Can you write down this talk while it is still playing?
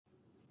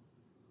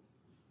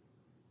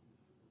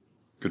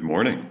Good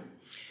morning.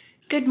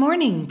 Good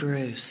morning,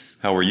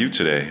 Bruce. How are you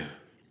today?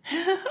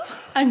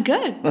 I'm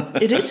good.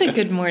 It is a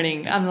good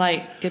morning. I'm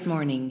like, good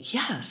morning.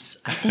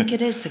 Yes, I think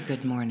it is a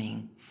good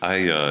morning.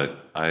 I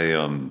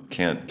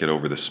can't get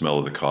over the smell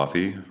of the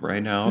coffee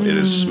right now. It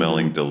is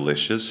smelling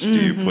delicious.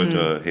 Do you put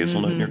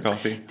hazelnut in your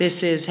coffee?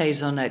 This is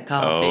hazelnut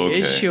coffee. Oh,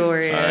 okay. It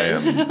sure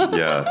is.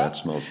 Yeah, that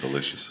smells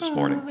delicious this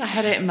morning. I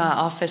had it in my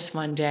office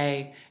one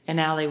day, and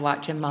Allie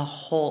walked in. My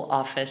whole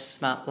office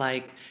smelled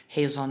like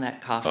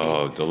hazelnut coffee.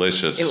 Oh,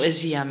 delicious. It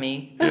was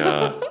yummy.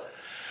 Yeah.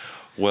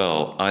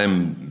 Well,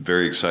 I'm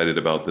very excited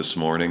about this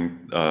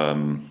morning.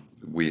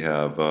 We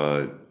have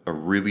a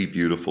really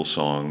beautiful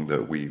song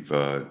that we've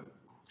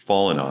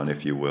fallen on,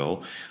 if you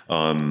will.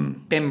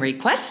 Been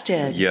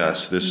requested.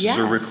 Yes, this is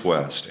a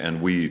request.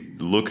 And we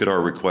look at our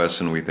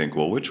requests and we think,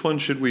 well, which one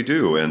should we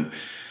do? And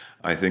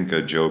I think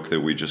a joke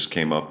that we just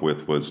came up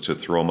with was to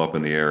throw them up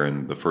in the air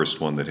and the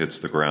first one that hits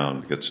the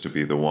ground gets to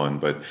be the one.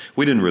 But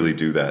we didn't really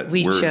do that.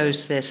 We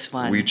chose this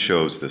one. We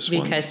chose this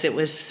one. Because it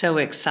was so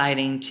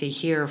exciting to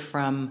hear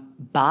from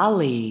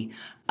Bali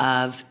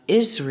of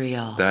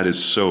Israel. That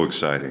is so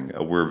exciting.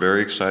 We're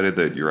very excited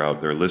that you're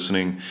out there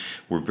listening.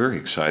 We're very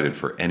excited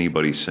for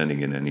anybody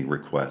sending in any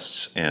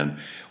requests. And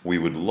we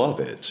would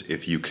love it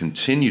if you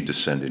continued to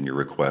send in your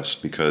requests,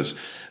 because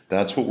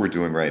that's what we're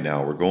doing right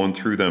now. We're going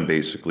through them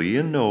basically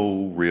in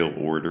no real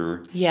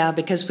order. Yeah,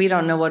 because we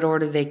don't know what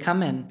order they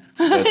come in.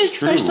 That's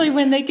Especially true.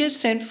 when they get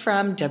sent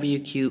from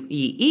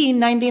WQEE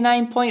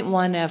 99.1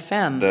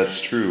 FM. That's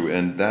true.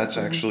 And that's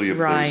actually a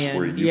place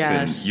where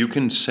you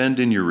can send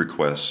in your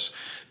requests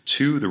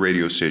to the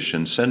radio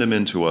station. Send them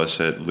in to us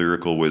at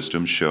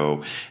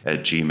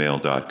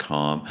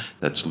lyricalwisdomshow@gmail.com.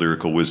 That's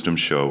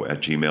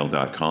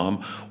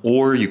lyricalwisdomshow@gmail.com.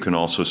 Or you can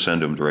also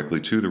send them directly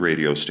to the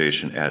radio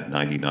station at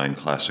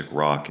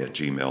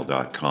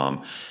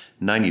 99classicrock@gmail.com.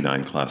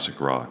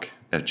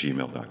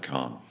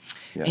 99classicrock@gmail.com.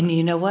 Yeah. And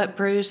you know what,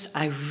 Bruce?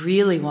 I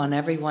really want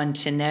everyone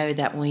to know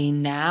that we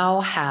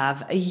now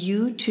have a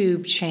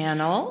YouTube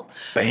channel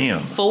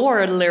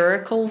for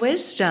Lyrical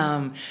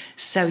Wisdom.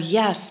 So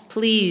yes,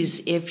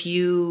 please, if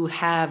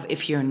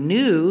you're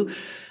new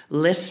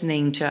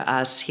listening to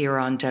us here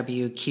on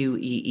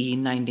WQEE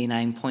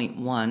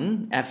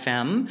 99.1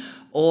 FM,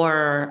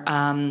 or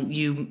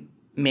you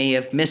may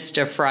have missed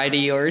a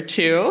Friday or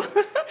two,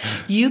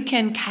 you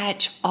can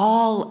catch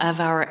all of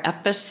our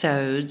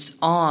episodes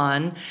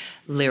on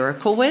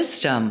Lyrical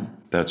Wisdom.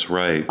 That's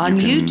right. On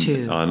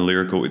YouTube. On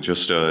Lyrical,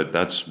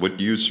 that's what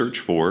you search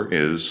for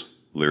is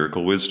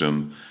Lyrical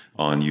Wisdom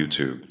on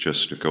YouTube.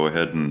 Just go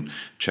ahead and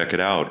check it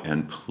out.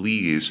 And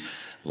please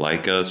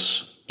like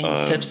us. And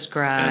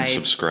subscribe.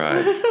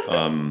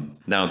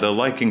 Now, the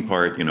liking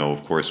part,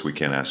 of course, we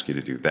can't ask you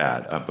to do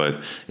that.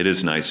 But it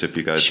is nice if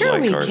you guys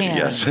like our... Can.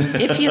 Yes.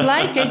 If you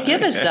like it,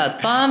 give us a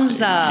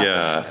thumbs up.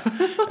 Yeah,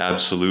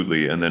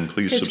 absolutely. And then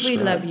please subscribe. Because we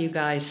love you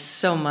guys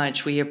so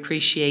much. We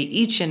appreciate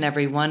each and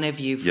every one of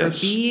you for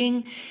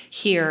being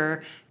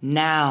here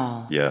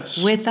now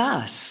with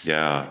us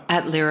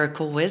at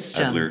Lyrical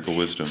Wisdom. At Lyrical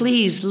Wisdom.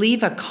 Please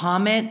leave a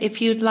comment if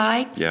you'd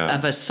like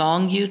of a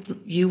song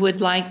you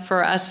would like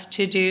for us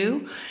to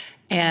do.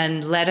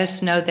 And let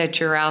us know that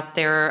you're out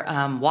there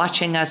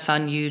watching us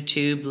on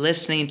YouTube,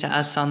 listening to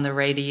us on the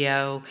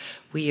radio.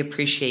 We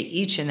appreciate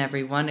each and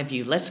every one of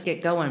you. Let's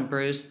get going,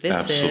 Bruce.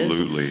 This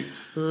is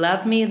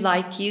Love Me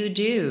Like You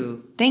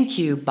Do. Thank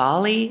you,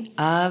 Bali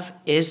of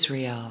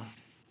Israel.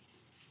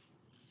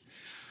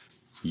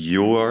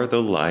 You are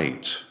the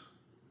light.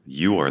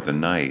 You are the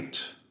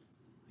night.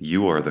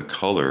 You are the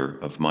color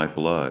of my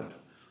blood.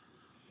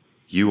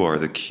 You are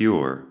the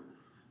cure.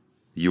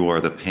 You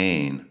are the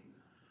pain.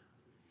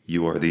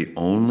 You are the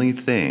only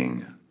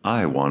thing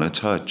I want to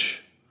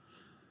touch.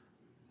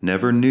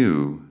 Never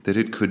knew that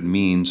it could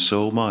mean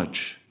so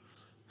much,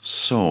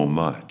 so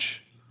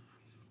much.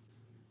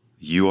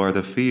 You are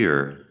the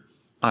fear.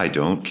 I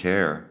don't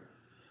care,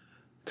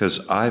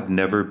 'cause I've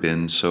never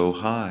been so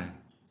high.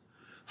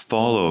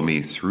 Follow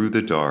me through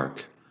the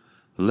dark.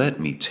 Let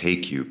me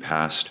take you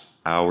past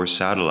our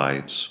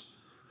satellites.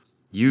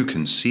 You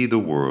can see the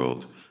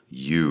world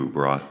you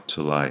brought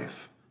to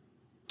life,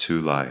 to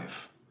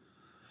life.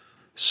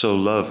 So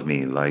love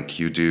me like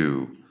you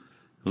do.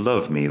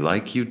 Love me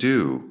like you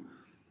do.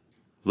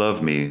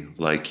 Love me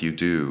like you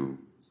do.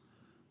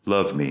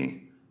 Love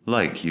me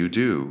like you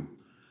do.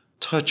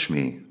 Touch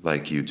me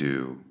like you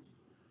do.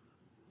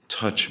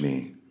 Touch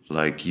me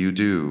like you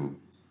do.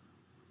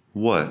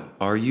 What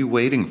are you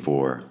waiting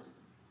for?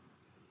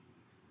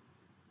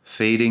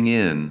 Fading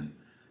in,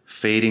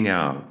 fading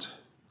out,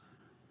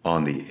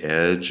 on the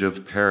edge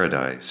of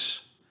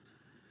paradise.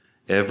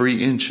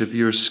 Every inch of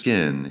your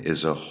skin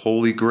is a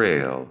holy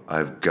grail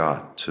I've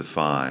got to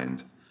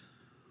find.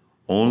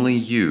 Only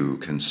you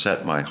can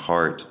set my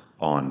heart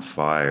on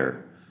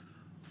fire,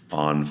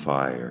 on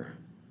fire.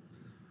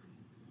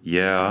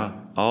 Yeah,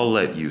 I'll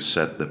let you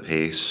set the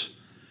pace,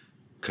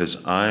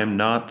 'cause I'm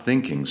not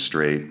thinking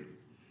straight.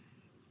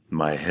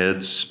 My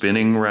head's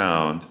spinning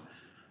round.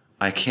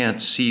 I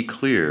can't see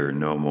clear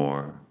no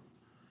more.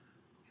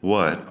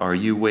 What are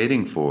you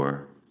waiting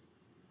for?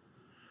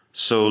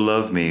 So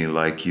love me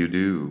like you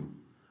do.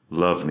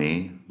 Love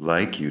me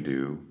like you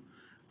do.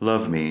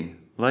 Love me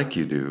like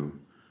you do.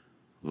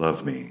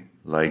 Love me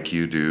like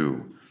you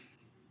do.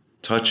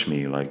 Touch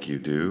me like you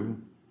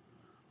do.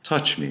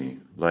 Touch me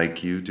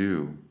like you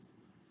do.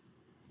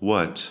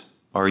 What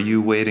are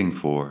you waiting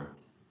for?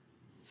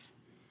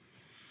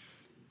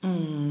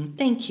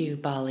 Thank you,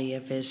 Bali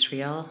of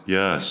Israel.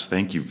 Yes,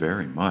 thank you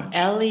very much.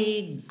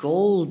 Ellie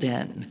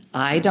Golden.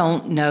 I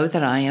don't know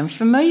that I am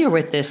familiar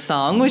with this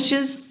song, which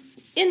is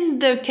in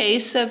the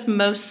case of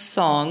most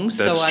songs.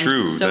 That's so I'm true.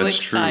 so That's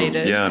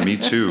excited. True. Yeah, me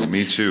too.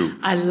 Me too.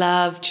 I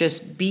love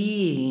just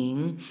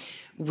being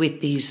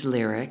with these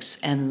lyrics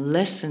and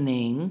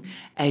listening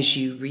as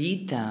you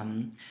read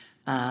them.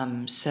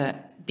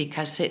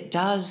 Because it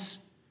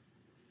does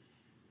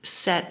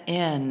set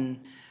in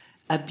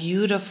a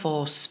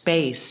beautiful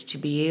space to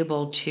be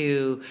able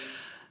to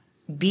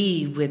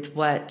be with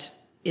what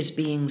is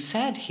being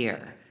said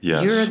here.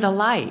 Yes. You're the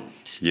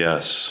light.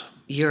 Yes.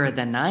 You're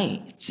the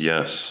night.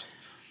 Yes.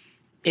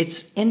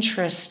 It's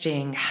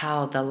interesting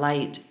how the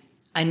light,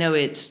 I know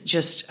it's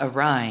just a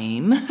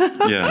rhyme.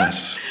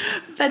 Yes.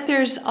 But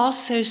there's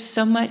also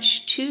so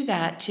much to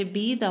that, to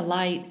be the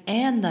light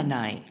and the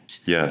night.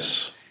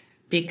 Yes.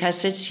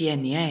 Because it's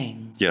yin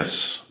yang.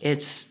 Yes.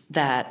 It's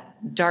that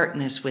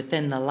darkness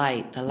within the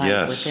light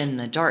Yes. within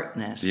the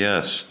darkness.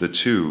 Yes, the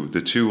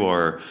two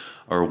are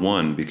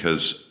one,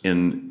 because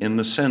in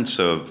the sense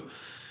of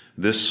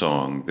this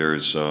song,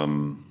 there's a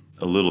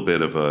little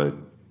bit of a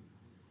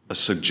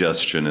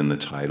suggestion in the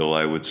title,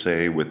 I would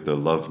say, with the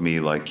 "Love Me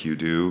Like You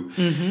Do,"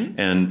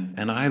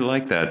 and I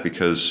like that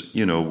because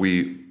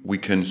we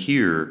can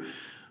hear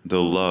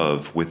the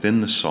love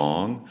within the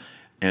song,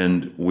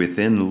 and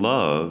within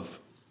love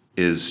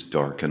is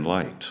dark and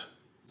light.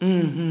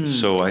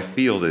 So I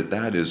feel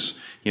that is,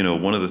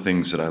 one of the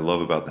things that I love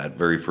about that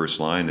very first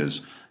line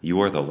is, you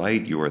are the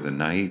light, you are the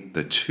night.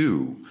 The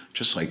two,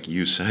 just like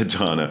you said,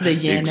 Donna, the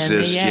yin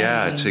exist, and the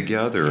yang.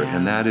 together. Yeah.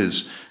 And that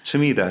is, to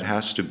me, that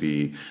has to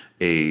be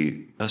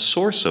a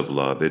source of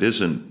love. It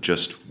isn't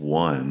just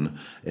one,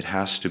 it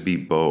has to be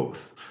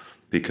both.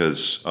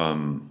 Because,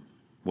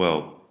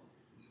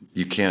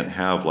 you can't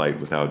have light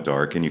without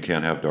dark, and you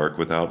can't have dark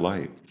without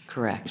light.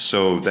 Correct.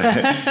 So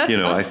that,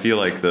 I feel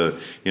like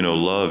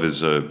love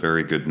is a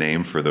very good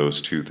name for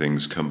those two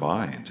things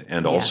combined.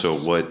 And also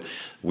what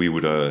we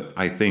would,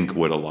 I think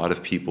what a lot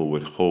of people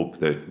would hope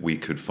that we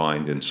could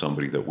find in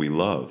somebody that we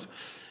love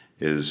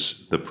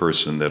is the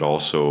person that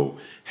also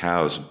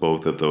has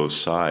both of those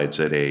sides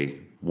at a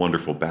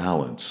wonderful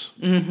balance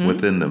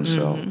within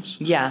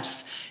themselves.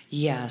 Yes.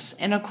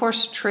 And of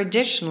course,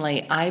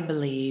 traditionally, I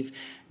believe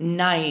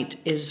night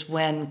is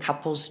when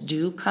couples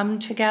do come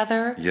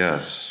together.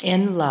 Yes.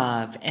 In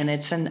love, and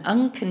it's an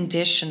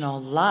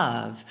unconditional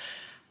love.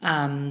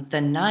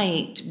 The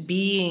night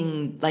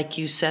being, like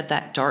you said,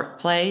 that dark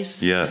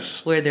place.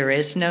 Yes. Where there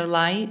is no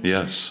light.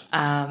 Yes.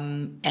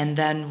 And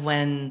then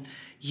when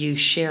you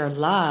share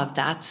love,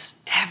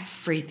 that's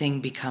everything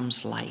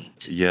becomes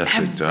light. Yes,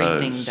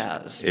 everything it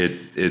does.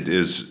 It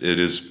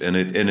is, and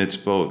it's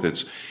both.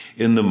 It's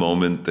in the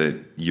moment that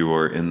you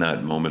are in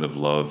that moment of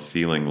love,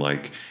 feeling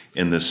like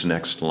in this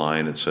next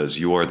line, it says,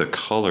 "You are the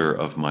color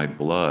of my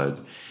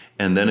blood."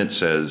 And then it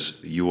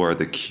says, "You are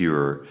the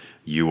cure,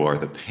 you are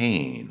the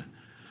pain."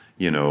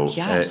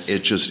 Yes.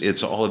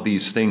 It's all of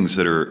these things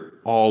that are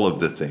all of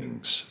the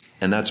things.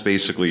 And that's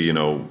basically,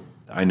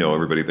 I know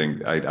everybody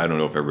I don't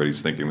know if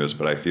everybody's thinking this,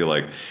 but I feel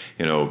like,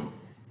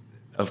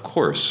 of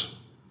course,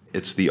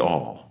 it's the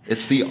all.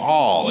 It's the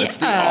all. Yes. It's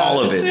the all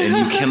of it. And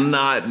you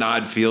cannot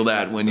not feel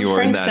that when you're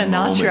in that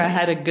moment. Frank Sinatra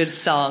had a good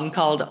song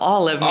called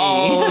All of Me.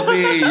 All of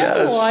me,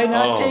 yes. Why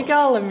not take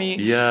all of me?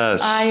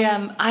 Yes.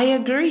 I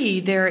agree.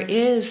 There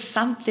is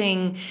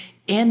something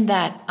in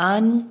that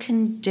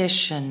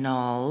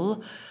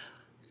unconditional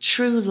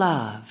true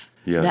love.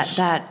 Yes.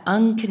 That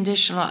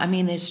unconditional,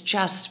 it's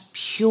just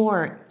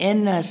pure,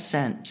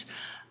 innocent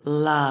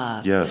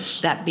love.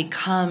 Yes. That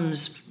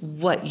becomes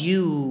what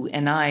you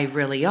and I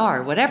really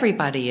are, what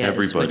everybody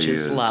is, which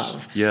is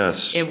love.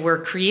 Yes.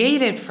 We're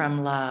created from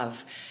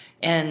love.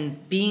 And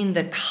being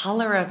the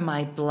color of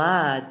my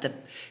blood, the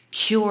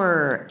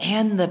cure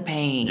and the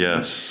pain.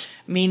 Yes.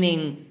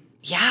 Meaning,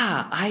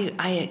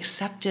 I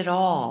accept it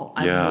all.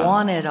 I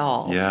want it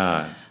all.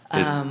 Yeah.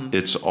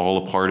 It's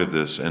all a part of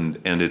this, and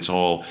it's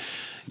all,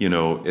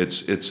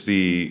 it's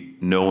the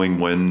knowing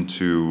when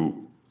to.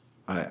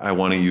 I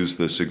want to use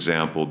this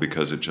example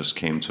because it just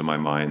came to my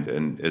mind,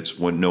 and it's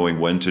knowing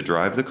when to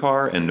drive the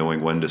car and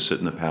knowing when to sit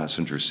in the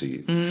passenger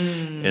seat.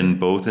 In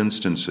both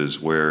instances,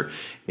 where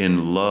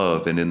in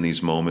love and in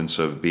these moments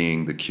of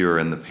being the cure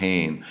and the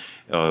pain,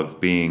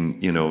 of being,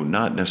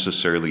 not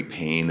necessarily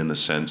pain in the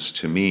sense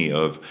to me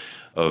of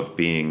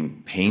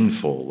being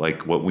painful,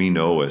 like what we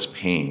know as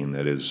pain,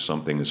 that is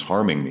something is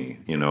harming me,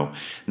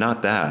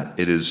 not that.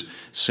 It is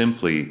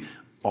simply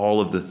all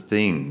of the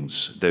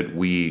things that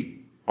we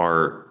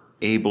are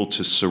able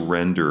to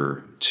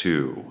surrender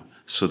to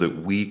so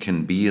that we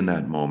can be in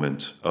that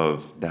moment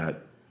of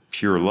that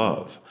pure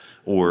love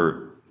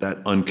or that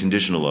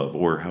unconditional love,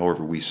 or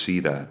however we see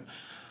that.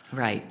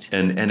 Right.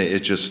 And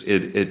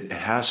it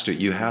has to,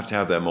 you have to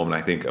have that moment,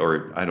 I think,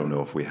 or I don't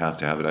know if we have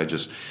to have it. I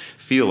just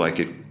feel like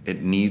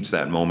it needs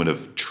that moment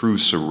of true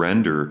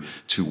surrender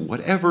to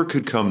whatever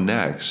could come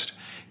next,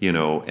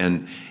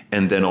 and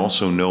then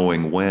also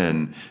knowing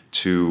when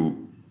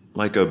to,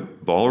 like a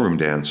ballroom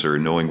dancer,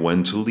 knowing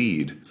when to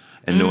lead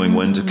and knowing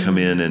when to come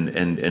in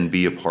and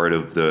be a part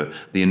of the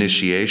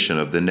initiation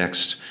of the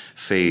next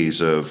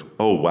phase of,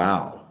 oh,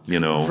 wow,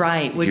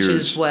 Right, which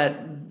is what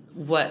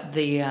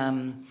the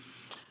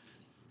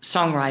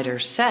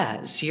songwriter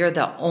says. You're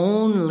the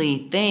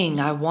only thing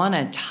I want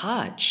to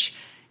touch.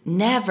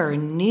 Never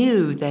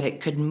knew that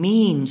it could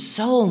mean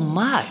so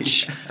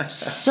much.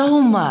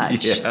 So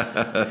much.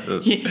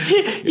 Yes.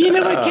 You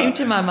know what came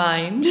to my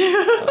mind?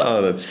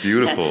 Oh, that's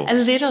beautiful. A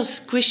little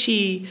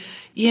squishy,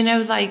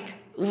 like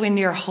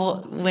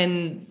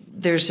when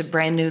there's a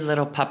brand new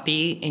little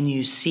puppy and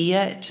you see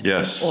it.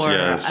 Yes. Or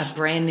yes. a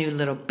brand new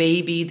little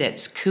baby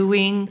that's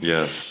cooing.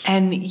 Yes.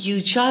 And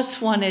you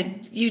just want to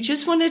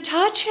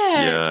touch it.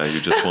 Yeah, you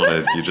just want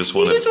to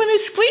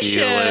squish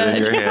feel it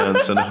in your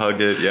hands and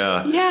hug it.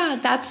 Yeah. Yeah,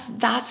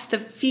 that's the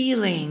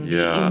feeling,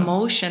 the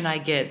emotion I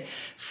get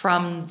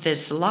from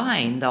this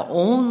line. The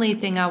only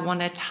thing I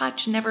want to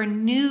touch, never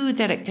knew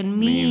that it can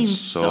mean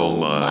so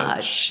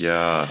much.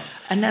 Yeah.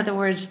 In other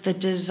words, the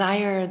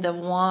desire, the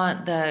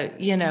want,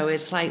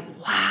 it's like,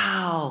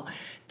 wow,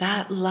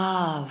 that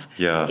love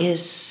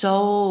is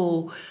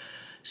so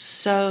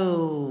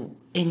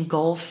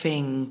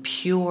engulfing,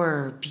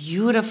 pure,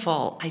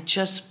 beautiful. I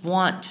just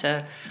want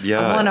to,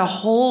 I want to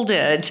hold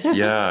it.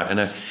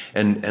 Yeah,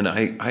 and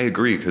I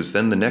agree, because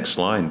then the next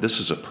line, this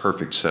is a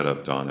perfect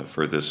setup, Donna,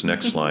 for this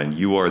next line.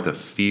 You are the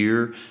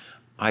fear,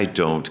 I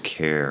don't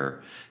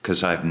care,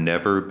 because I've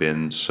never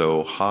been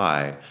so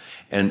high.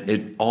 And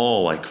it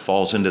all like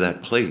falls into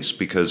that place,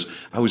 because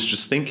I was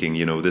just thinking,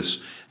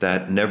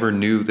 that never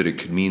knew that it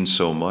could mean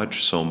so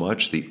much.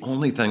 The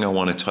only thing I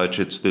want to touch,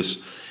 it's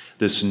this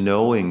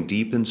knowing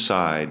deep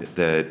inside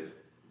that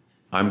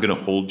I'm going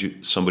to hold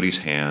somebody's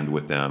hand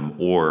with them,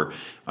 or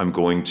I'm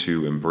going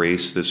to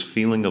embrace this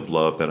feeling of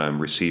love that I'm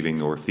receiving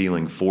or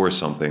feeling for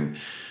something,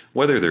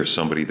 whether there's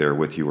somebody there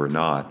with you or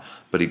not.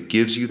 But it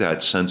gives you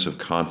that sense of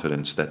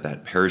confidence that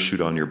that parachute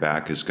on your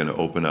back is going to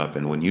open up.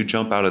 And when you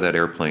jump out of that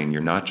airplane,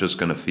 you're not just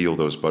going to feel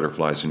those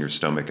butterflies in your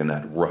stomach and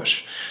that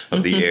rush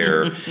of the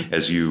air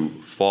as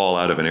you fall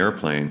out of an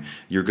airplane.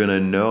 You're going to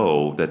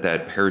know that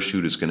that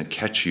parachute is going to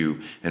catch you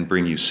and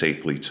bring you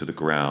safely to the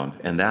ground.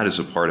 And that is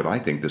a part of, I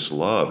think, this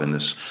love and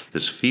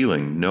this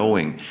feeling,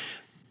 knowing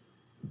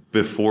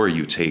before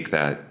you take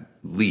that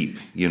leap,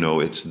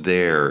 it's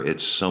there.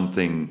 It's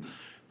something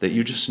that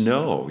you just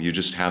know. You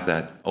just have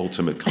that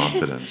ultimate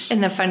confidence.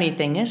 And the funny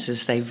thing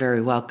is they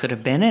very well could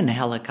have been in a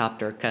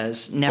helicopter,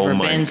 because never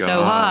been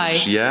so high.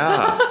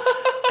 Yeah.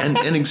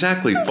 and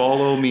exactly,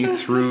 follow me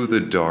through the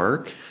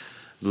dark.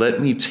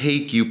 Let me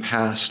take you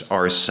past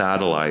our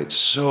satellites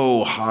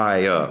so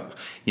high up,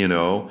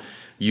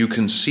 you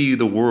can see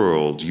the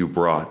world you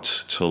brought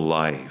to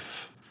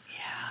life.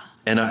 Yeah.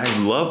 And I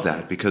love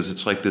that, because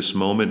it's like this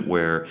moment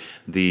where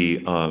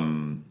the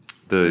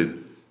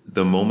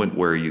moment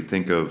where you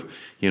think of,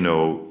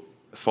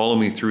 follow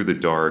me through the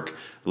dark,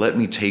 let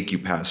me take you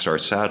past our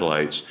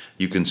satellites.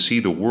 You can see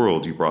the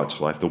world you brought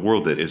to life, the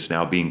world that is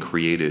now being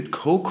created,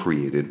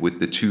 co-created with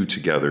the two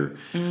together.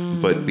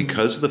 But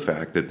because of the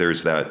fact that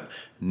there's that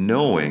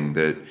knowing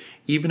that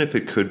even if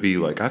it could be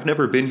like, I've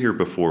never been here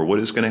before, what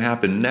is going to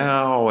happen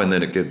now? And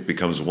then it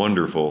becomes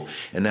wonderful.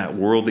 And that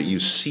world that you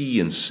see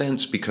and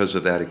sense because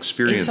of that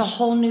experience. It's a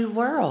whole new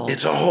world.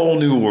 It's a whole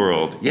new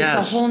world. Yes.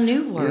 It's a whole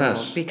new world.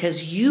 Yes.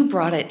 Because you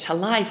brought it to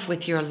life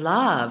with your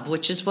love,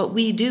 which is what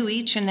we do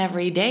each and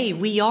every day.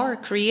 We are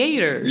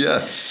creators.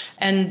 Yes.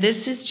 And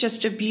this is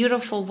just a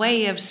beautiful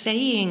way of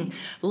saying,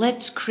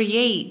 let's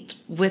create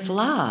with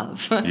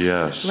love.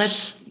 Yes.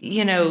 Let's,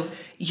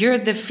 you're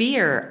the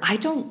fear. I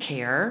don't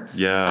care.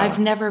 Yeah. I've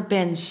never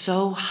been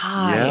so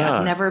high. Yeah.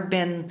 I've never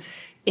been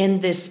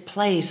in this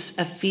place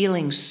of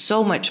feeling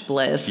so much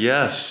bliss.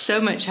 Yes. So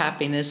much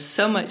happiness,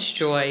 so much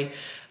joy.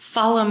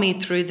 Follow me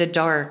through the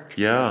dark.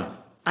 Yeah.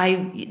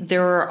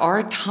 There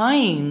are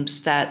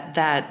times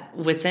that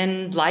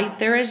within light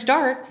there is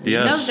dark. You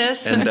know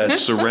this. And that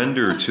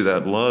surrender to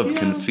that love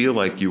can feel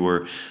like you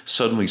are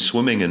suddenly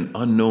swimming in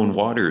unknown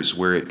waters,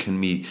 where it can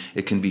be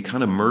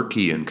kind of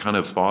murky and kind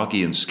of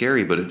foggy and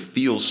scary, but it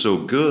feels so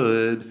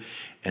good.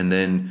 And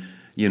then,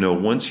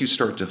 once you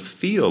start to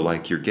feel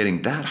like you're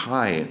getting that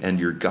high and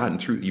you've gotten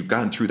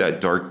through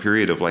that dark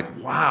period of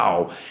like,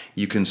 wow,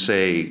 you can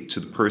say to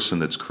the person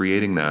that's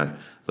creating that,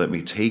 let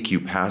me take you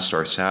past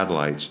our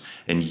satellites,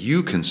 and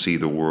you can see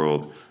the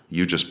world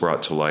you just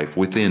brought to life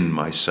within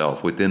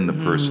myself, within the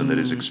person that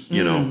is,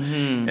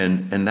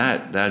 and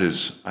that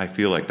is, I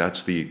feel like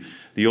that's the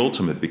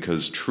ultimate,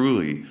 because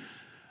truly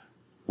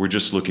we're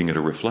just looking at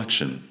a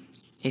reflection.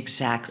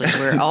 Exactly.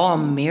 We're all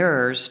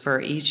mirrors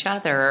for each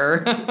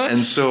other.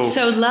 And so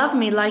love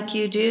me like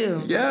you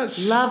do.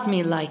 Yes. Love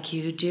me like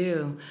you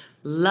do.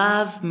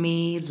 Love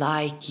me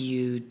like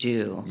you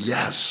do.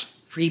 Yes.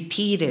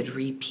 Repeated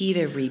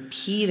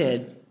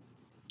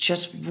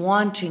just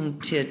wanting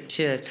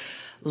to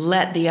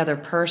let the other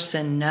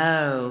person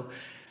know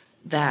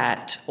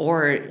that,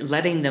 or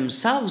letting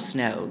themselves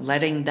know,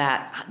 letting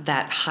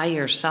that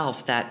higher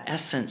self, that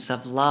essence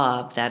of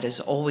love that is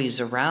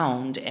always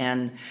around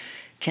and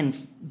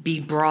can be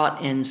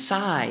brought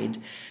inside.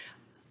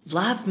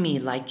 Love me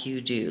like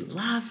you do.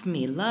 Love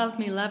me, love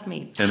me, love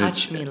me.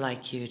 Touch me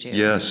like you do.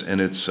 Yes,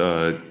 and it's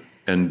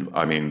and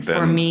I mean, then,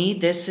 for me,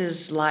 this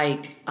is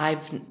like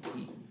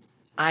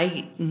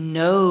I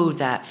know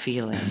that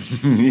feeling.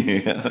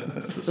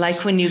 Yes.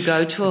 Like when you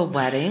go to a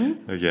wedding,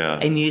 yeah,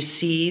 and you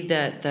see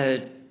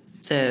the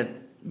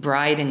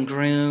bride and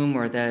groom,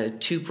 or the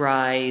two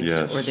brides,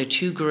 yes, or the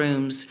two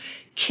grooms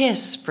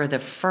kiss for the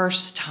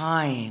first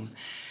time,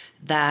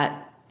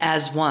 that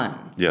as one.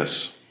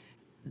 Yes.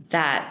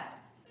 That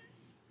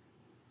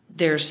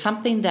there's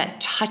something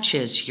that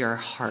touches your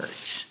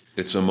heart.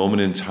 It's a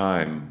moment in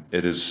time.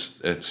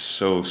 It's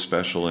so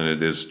special, and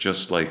it is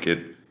just like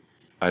it.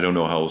 I don't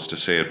know how else to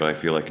say it, but I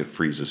feel like it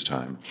freezes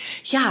time.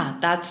 Yeah,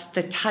 that's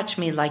the touch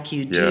me like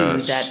you do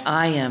Yes. that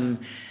I am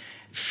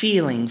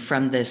feeling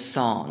from this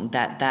song.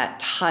 That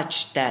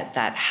touch that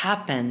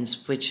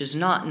happens, which is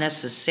not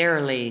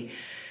necessarily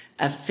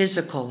a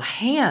physical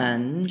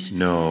hand.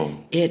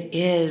 No. It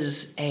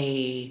is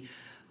a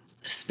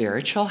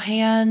spiritual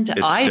hand.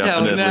 It's I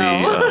don't definitely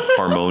know. a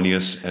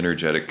harmonious,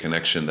 energetic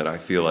connection that I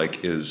feel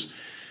like is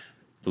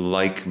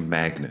like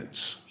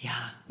magnets.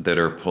 Yeah. That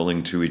are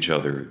pulling to each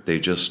other. They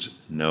just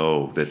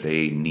know that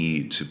they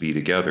need to be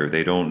together.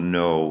 They don't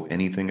know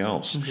anything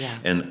else. Yeah.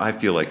 And I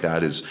feel like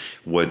that is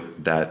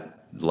what that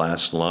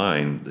last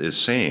line is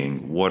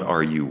saying. What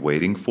are you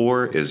waiting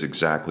for is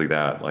exactly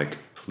that. Like,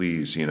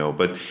 please,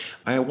 But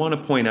I want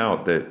to point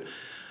out that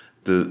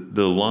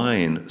the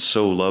line,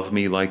 so love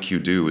me like you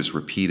do, is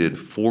repeated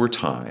 4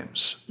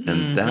 times.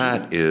 And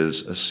that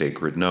is a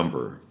sacred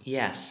number.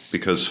 Yes.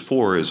 Because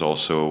 4 is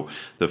also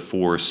the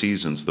 4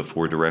 seasons, the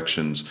 4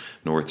 directions,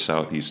 north,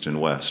 south, east, and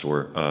west,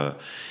 or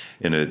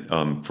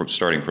from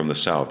starting from the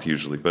south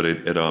usually.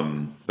 But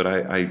but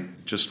I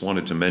just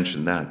wanted to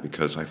mention that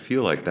because I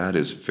feel like that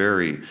is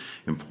very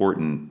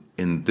important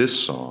in this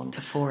song.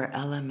 The 4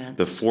 elements.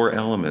 The 4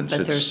 elements.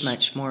 But there's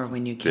much more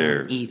when you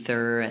count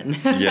ether and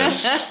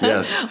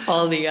yes,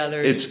 all the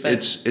others.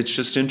 It's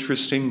just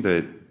interesting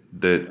that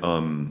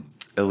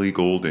Ellie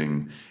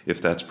Goulding,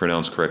 if that's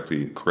pronounced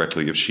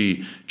correctly, if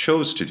she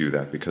chose to do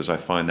that, because I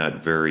find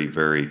that very,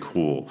 very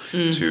cool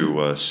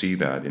to see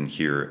that and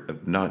hear,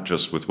 not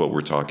just with what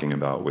we're talking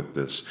about with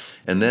this.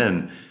 And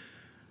then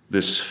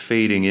this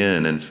fading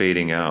in and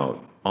fading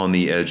out on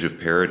the edge of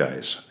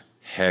paradise.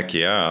 Heck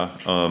yeah.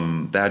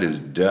 That is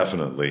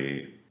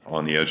definitely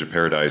on the edge of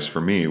paradise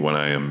for me. When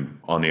I am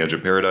on the edge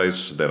of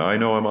paradise, that I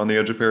know I'm on the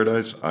edge of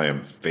paradise, I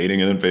am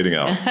fading in and fading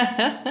out.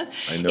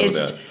 I know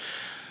that.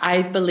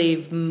 I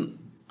believe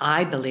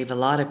a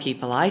lot of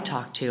people I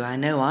talk to, I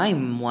know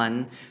I'm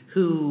one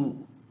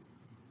who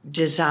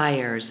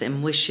desires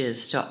and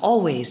wishes to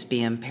always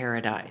be in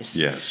paradise.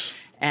 Yes.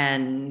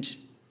 And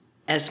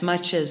as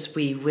much as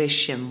we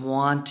wish and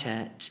want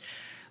it,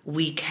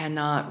 we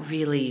cannot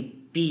really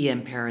be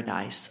in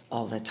paradise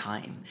all the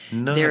time.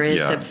 There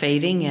is a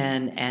fading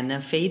in and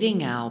a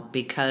fading out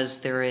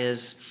because there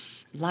is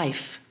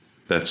life.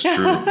 That's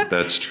true.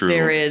 That's true.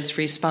 There is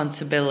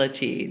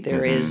responsibility.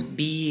 There is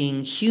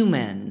being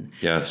human.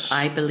 Yes.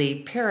 I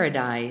believe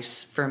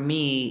paradise for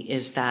me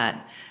is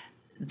that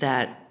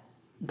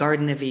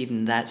Garden of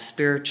Eden, that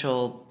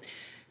spiritual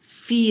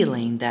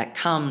feeling that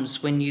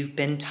comes when you've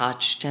been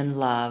touched and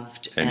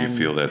loved. And you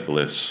feel that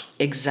bliss.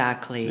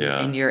 Exactly.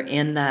 Yeah. And you're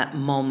in that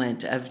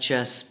moment of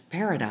just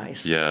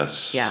paradise.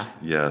 Yes. Yeah.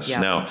 Yes.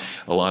 Yeah. Now,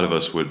 a lot of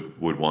us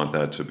would want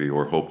that to be,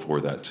 or hope for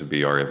that to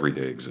be, our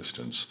everyday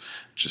existence,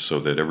 just so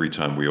that every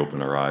time we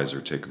open our eyes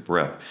or take a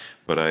breath.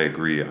 But I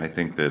agree. I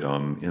think that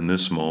in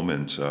this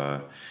moment,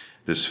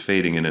 this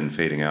fading in and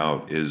fading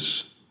out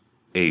is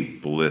a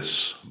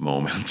bliss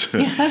moment.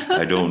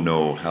 I don't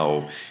know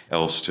how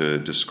else to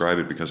describe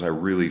it, because I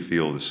really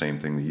feel the same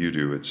thing that you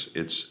do.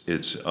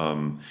 It's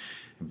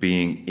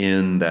being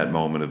in that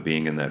moment of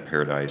being in that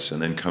paradise,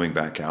 and then coming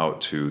back out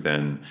to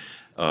then,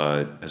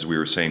 as we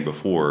were saying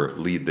before,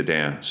 lead the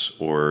dance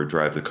or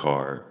drive the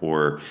car,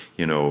 or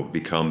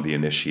become the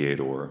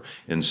initiator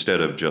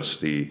instead of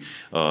just the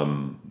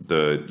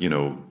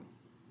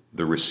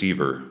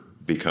receiver,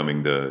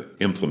 becoming the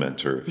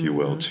implementer, if you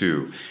will,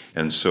 too.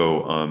 And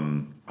so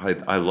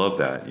I love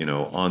that,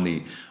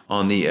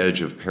 on the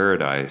edge of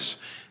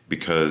paradise,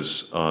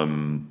 because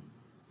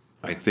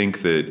I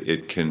think that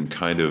it can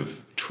kind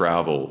of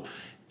travel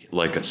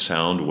like a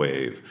sound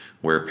wave,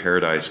 where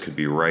paradise could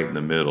be right in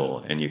the middle,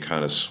 and you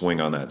kind of swing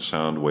on that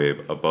sound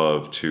wave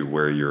above to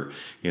where you're,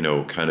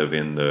 kind of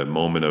in the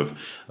moment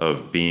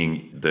of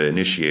being the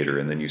initiator,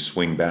 and then you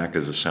swing back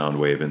as a sound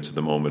wave into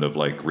the moment of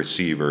like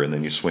receiver, and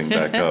then you swing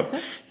back up,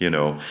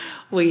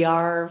 We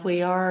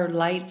are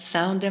light,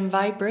 sound, and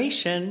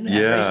vibration. Yeah.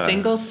 Every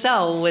single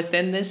cell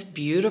within this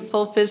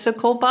beautiful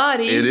physical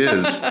body. It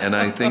is, and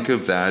I think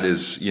of that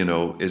as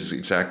is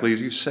exactly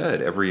as you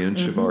said. Every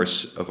inch of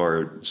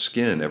our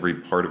skin, every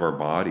part of our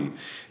body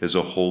is is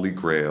a holy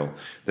grail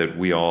that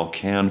we all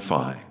can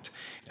find.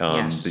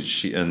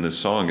 Yes. In the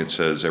song, it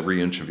says,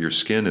 every inch of your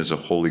skin is a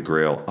holy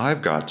grail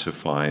I've got to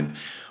find.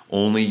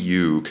 Only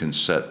you can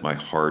set my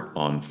heart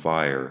on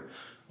fire,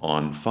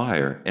 on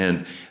fire.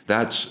 And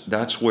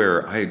that's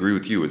where I agree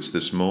with you. It's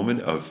this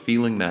moment of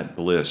feeling that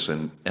bliss,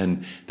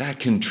 and that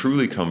can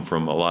truly come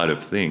from a lot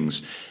of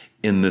things.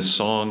 In this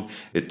song,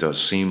 it does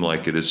seem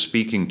like it is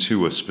speaking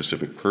to a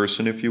specific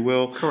person, if you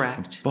will.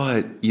 Correct.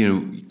 But,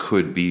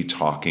 could be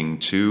talking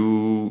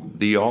to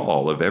the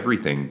all of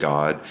everything,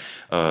 God,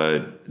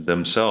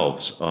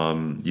 themselves.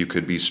 You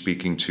could be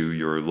speaking to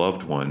your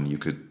loved one. You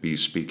could be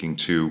speaking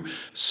to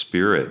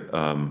spirit.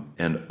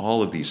 And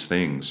all of these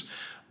things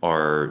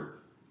are,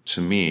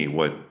 to me,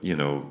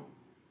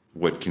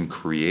 what can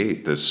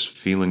create this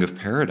feeling of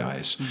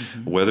paradise,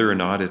 whether or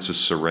not it's a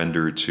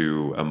surrender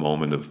to a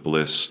moment of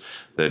bliss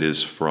that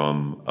is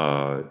from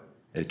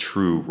a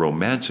true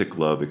romantic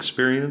love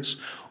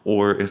experience,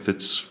 or if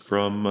it's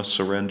from a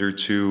surrender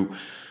to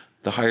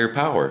the higher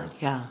power.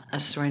 Yeah, a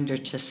surrender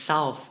to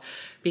self.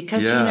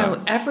 Because,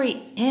 Yeah.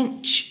 every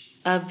inch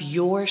of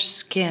your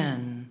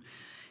skin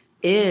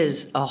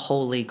is a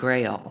holy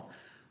grail.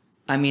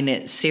 I mean,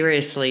 it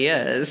seriously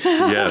is.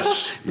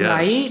 Yes,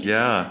 Right?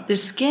 yeah. The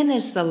skin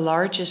is the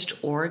largest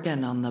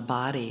organ on the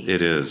body.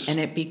 It is. And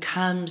it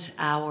becomes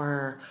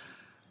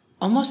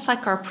almost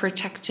like our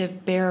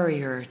protective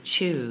barrier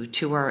to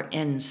our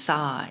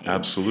inside.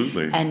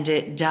 Absolutely. And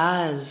it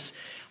does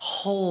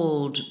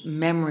hold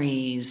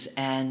memories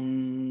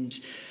and,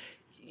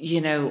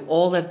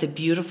 all of the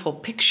beautiful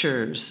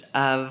pictures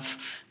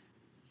of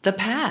the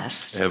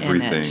past.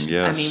 Everything, in it.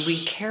 yes. I mean,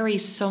 we carry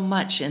so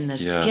much in the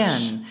Yes.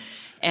 skin.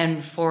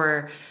 And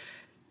for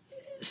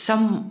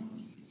some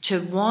to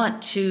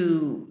want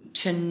to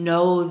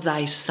know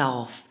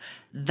thyself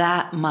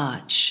that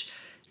much,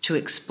 to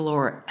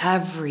explore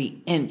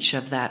every inch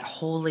of that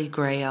holy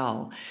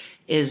grail,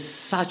 is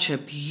such a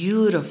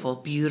beautiful,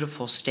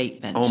 beautiful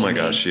statement. Oh to my me.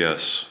 gosh,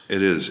 yes,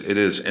 it is. It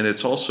is, and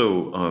it's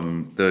also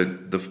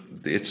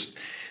it's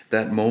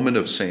that moment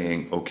of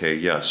saying, okay,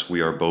 yes, we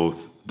are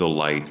both the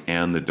light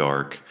and the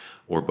dark,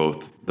 or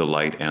both the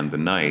light and the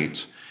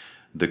night,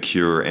 the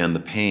cure and the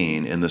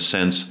pain, in the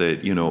sense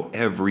that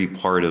every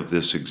part of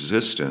this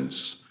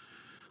existence,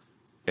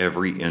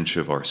 every inch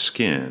of our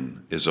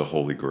skin is a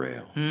holy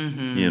grail.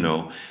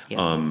 Yeah.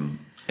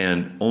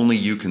 And only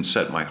you can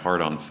set my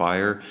heart on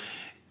fire.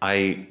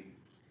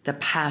 The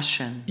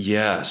passion.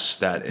 Yes,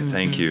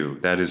 thank you.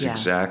 That is Yeah.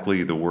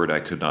 exactly the word I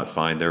could not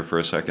find there for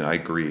a second. I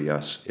agree.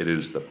 Yes, it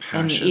is the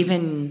And passion.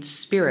 even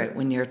spirit,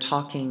 when you're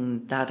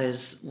talking, that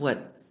is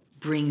what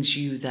brings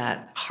you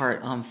that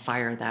heart on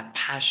fire, that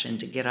passion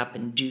to get up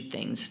and do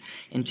things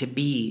and to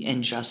be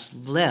and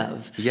just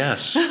live.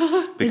 Yes,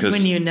 Is because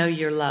when you know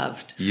you're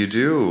loved. you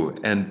do.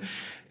 And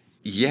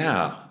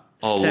yeah,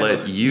 I'll So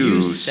let you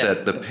you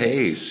set the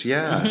pace.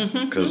 Yeah,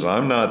 because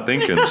I'm not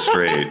thinking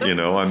straight.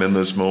 I'm in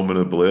this moment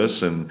of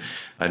bliss, and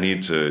I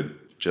need to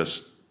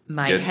just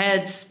My get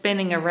head's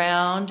spinning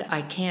around.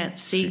 I can't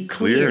see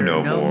clear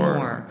no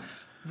more.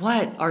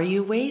 What are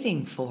you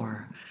waiting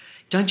for?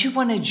 Don't you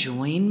want to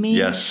join me?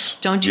 Yes.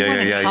 Don't you want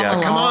to come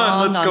along Come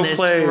on, let's go this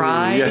play.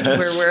 ride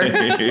Yes. where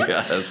we're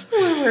Yes.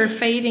 where we're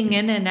fading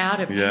in and out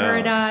of Yeah.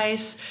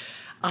 paradise?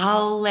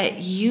 I'll let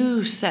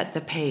you set the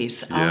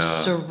pace. I'll Yeah.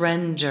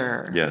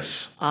 surrender.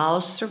 Yes.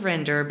 I'll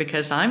surrender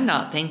because I'm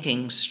not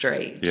thinking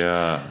straight.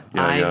 Yeah.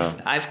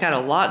 I've got a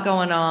lot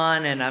going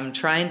on and I'm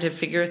trying to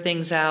figure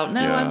things out.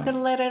 No, Yeah. I'm going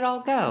to let it all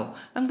go.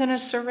 I'm going to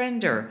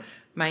surrender.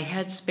 My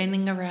head's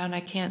spinning around. I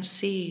can't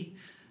see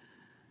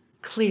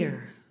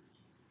clear,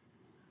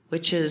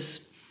 which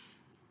is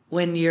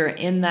when you're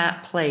in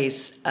that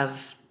place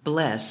of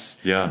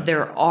bliss. Yeah.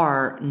 There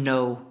are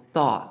no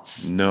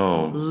thoughts.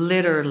 No.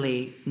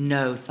 Literally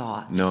no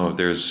thoughts. No,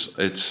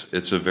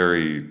 it's a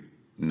very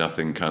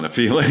nothing kind of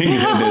feeling.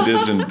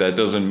 And that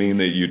doesn't mean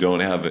that you don't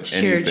have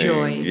anything. Sheer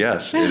joy.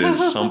 Yes, it is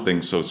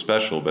something so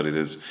special, but it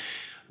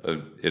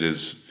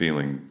is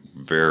feeling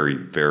very,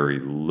 very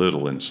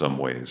little in some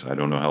ways. I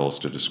don't know how else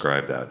to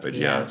describe that, but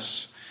Yeah.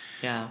 yes.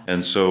 Yeah.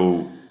 And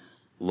so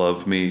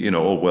love me,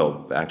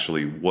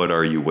 actually, what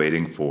are you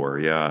waiting for?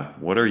 Yeah.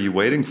 What are you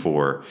waiting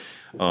for?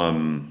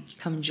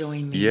 Come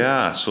join me.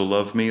 Yeah, so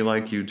love me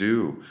like you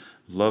do.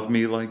 Love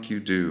me like you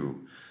do.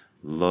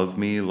 Love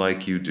me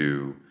like you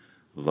do.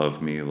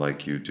 Love me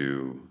like you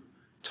do.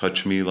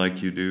 Touch me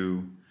like you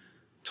do.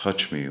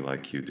 Touch me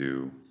like you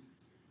do.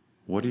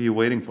 What are you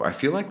waiting for? I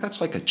feel like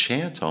that's like a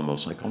chant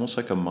almost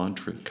like a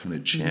mantra kind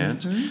of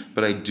chant. Mm-hmm.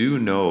 But I do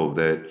know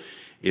that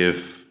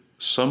if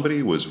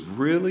somebody was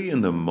really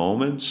in the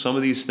moment, some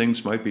of these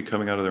things might be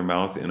coming out of their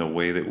mouth in a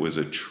way that was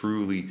a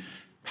truly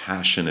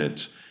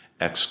passionate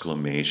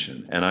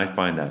exclamation. And I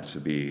find that to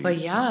be Well,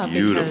 yeah,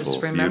 beautiful,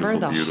 because remember, beautiful,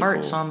 the beautiful.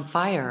 heart's on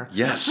fire.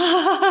 Yes.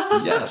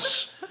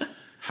 Yes.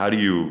 How do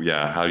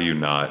you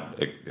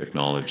not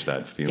acknowledge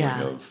that feeling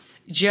Yeah. of...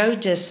 Joe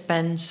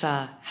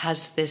Dispenza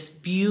has this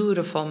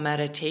beautiful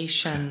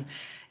meditation.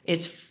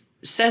 It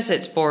says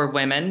it's for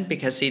women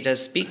because he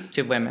does speak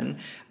to women,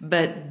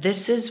 but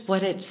this is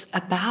what it's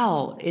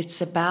about.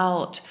 It's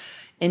about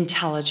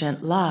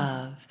intelligent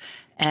love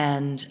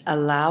and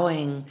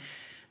allowing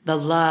the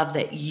love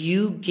that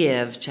you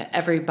give to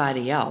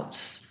everybody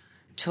else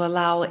to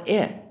allow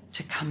it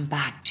to come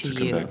back to you. To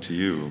come back to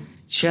you.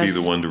 To be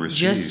the one to receive.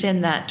 Just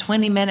in that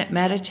 20-minute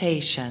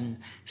meditation,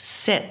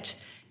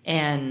 sit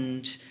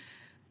and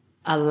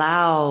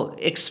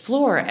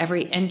explore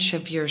every inch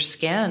of your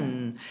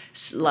skin.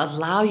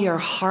 Allow your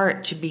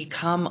heart to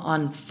become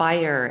on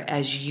fire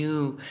as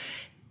you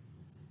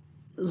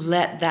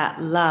let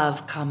that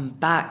love come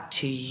back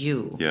to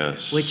you.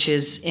 Yes. Which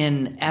is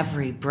in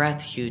every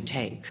breath you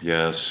take.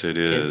 Yes, it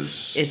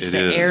is. It's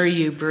the air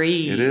you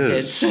breathe. It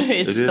is.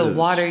 It's the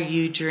water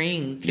you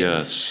drink.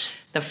 Yes. It's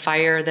the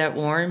fire that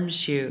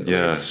warms you.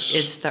 Yes.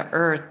 It's the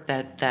earth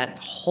that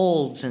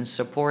holds and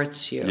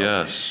supports you.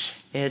 Yes.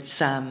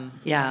 It's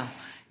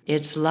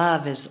its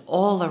love is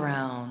all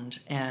around.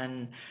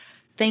 And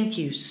thank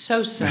you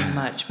so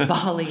much,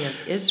 Bali of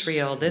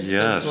Israel. This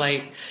was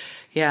like,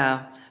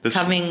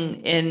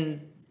 coming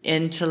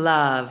into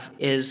love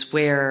is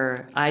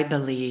where I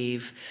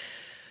believe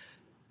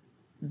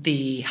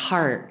the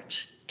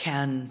heart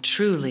can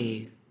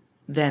truly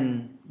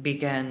then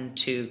begin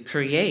to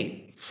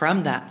create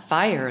from that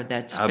fire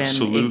that's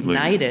been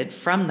ignited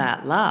from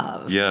that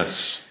love.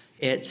 Yes.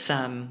 It's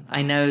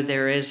I know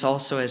there is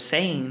also a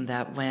saying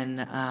that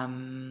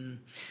when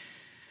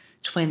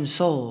twin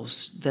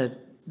souls, the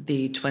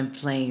twin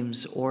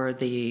flames, or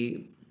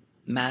the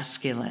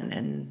masculine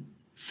and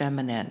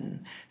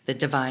feminine, the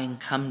divine,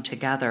 come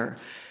together,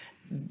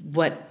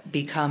 what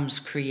becomes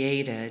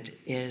created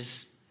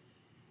is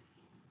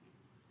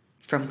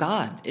from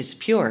God. It's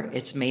pure.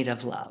 It's made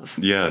of love.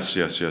 Yes.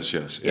 Yeah.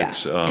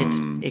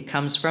 It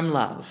comes from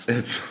love.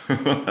 It's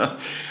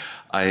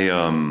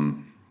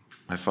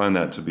I find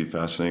that to be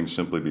fascinating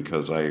simply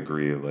because I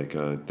agree. Like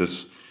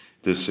this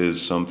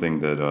is something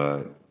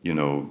that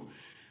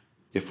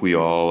if we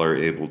all are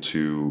able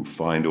to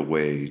find a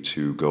way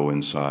to go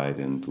inside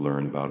and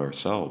learn about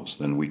ourselves,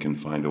 then we can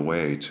find a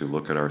way to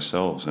look at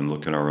ourselves and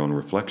look at our own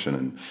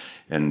reflection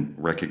and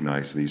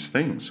recognize these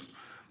things.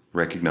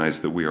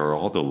 Recognize that we are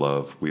all the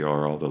love, we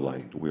are all the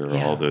light, we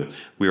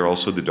are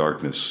also the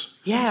darkness.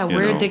 Yeah,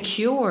 we're the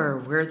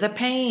cure, we're the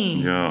pain.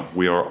 Yeah,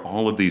 we are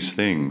all of these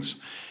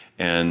things.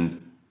 And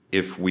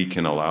if we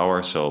can allow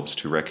ourselves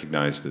to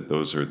recognize that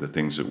those are the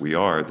things that we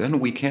are,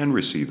 then we can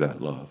receive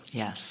that love.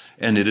 Yes.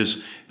 And it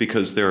is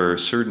because there are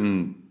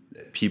certain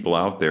people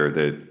out there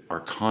that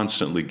are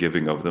constantly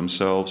giving of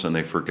themselves and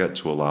they forget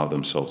to allow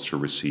themselves to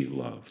receive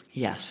love.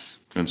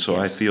 Yes. And so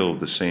I feel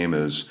the same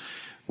as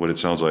what it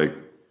sounds like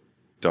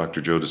Dr.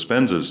 Joe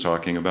Dispenza is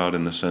talking about,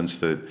 in the sense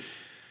that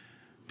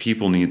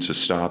people need to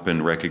stop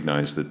and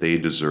recognize that they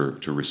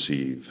deserve to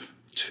receive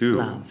too.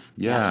 Love.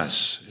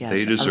 Yes.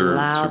 They deserve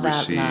Allow to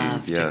receive.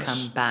 That love to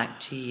come back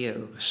to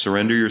you.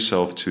 Surrender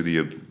yourself to the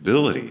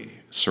ability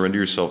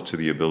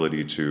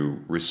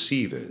to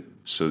receive it,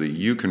 so that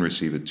you can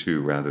receive it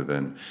too, rather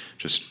than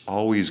just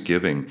always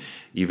giving,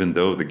 even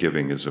though the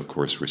giving is, of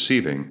course,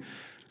 receiving.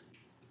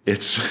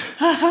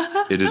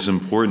 It is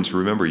important to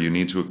remember you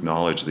need to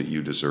acknowledge that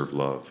you deserve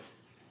love.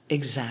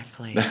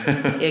 Exactly.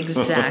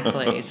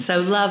 Exactly.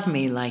 So love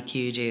me like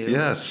you do.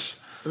 Yes.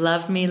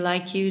 Love me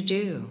like you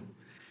do.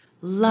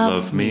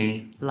 Love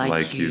me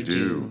like you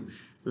do.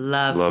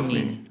 Love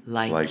me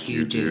like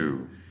you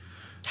do.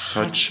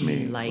 Touch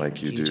me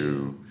like you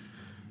do.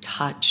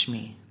 Touch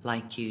me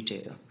like you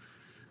do.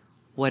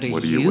 What are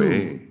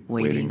you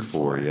waiting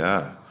for?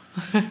 Yeah.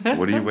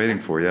 What are you waiting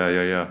for?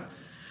 Yeah.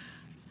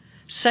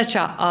 Such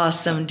an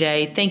awesome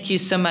day. Thank you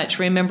so much.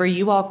 Remember,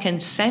 you all can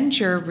send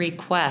your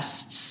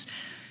requests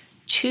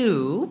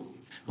to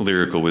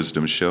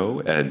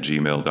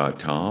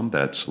lyricalwisdomshow@gmail.com.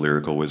 That's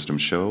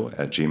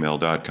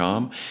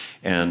lyricalwisdomshow@gmail.com.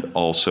 And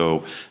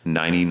also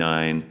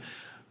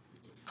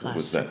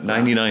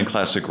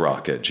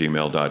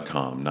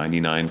 99classicrock@gmail.com.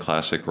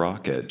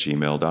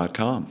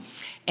 99classicrock@gmail.com.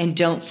 And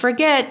don't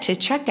forget to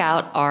check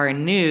out our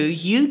new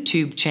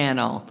YouTube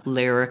channel,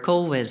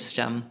 Lyrical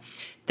Wisdom.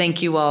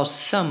 Thank you all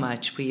so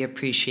much. We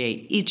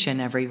appreciate each and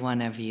every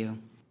one of you.